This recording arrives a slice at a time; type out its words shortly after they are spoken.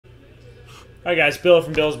Alright guys, Bill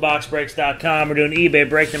from BillsBoxBreaks.com. We're doing eBay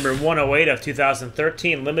break number 108 of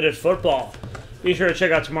 2013 Limited Football. Be sure to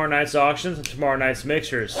check out tomorrow night's auctions and tomorrow night's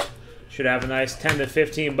mixers. Should have a nice 10 to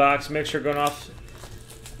 15 box mixer going off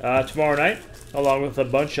tomorrow night, along with a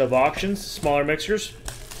bunch of auctions, smaller mixers,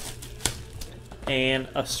 and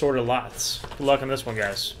assorted lots. Good luck on this one,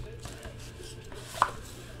 guys.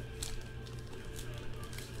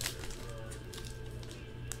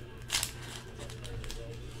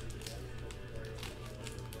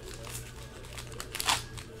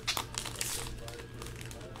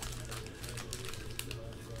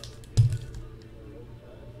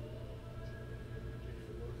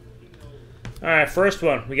 All right, first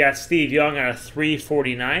one, we got Steve Young out of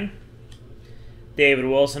 349. David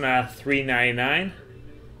Wilson out of 399.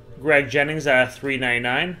 Greg Jennings out of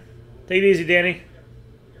 399. Take it easy, Danny.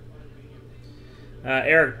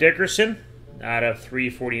 Eric Dickerson out of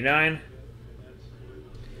 349.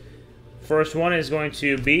 First one is going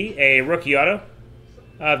to be a rookie auto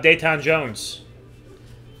of Dayton Jones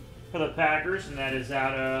for the Packers, and that is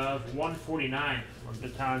out of 149, or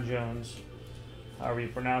Dayton Jones, however you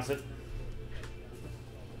pronounce it.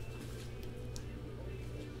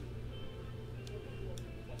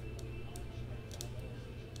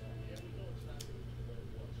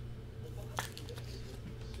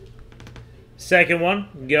 Second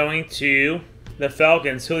one, going to the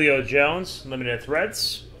Falcons, Julio Jones, limited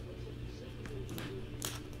threads.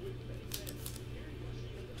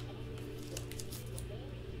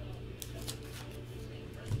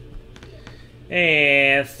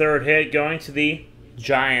 And third hit going to the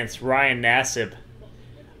Giants, Ryan Nassib.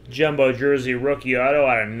 Jumbo jersey rookie auto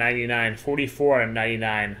out of 99, 44 out of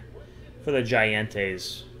 99 for the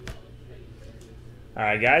Giants.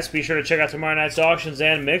 Alright guys, be sure to check out tomorrow night's auctions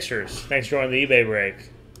and mixers. Thanks for joining the eBay break.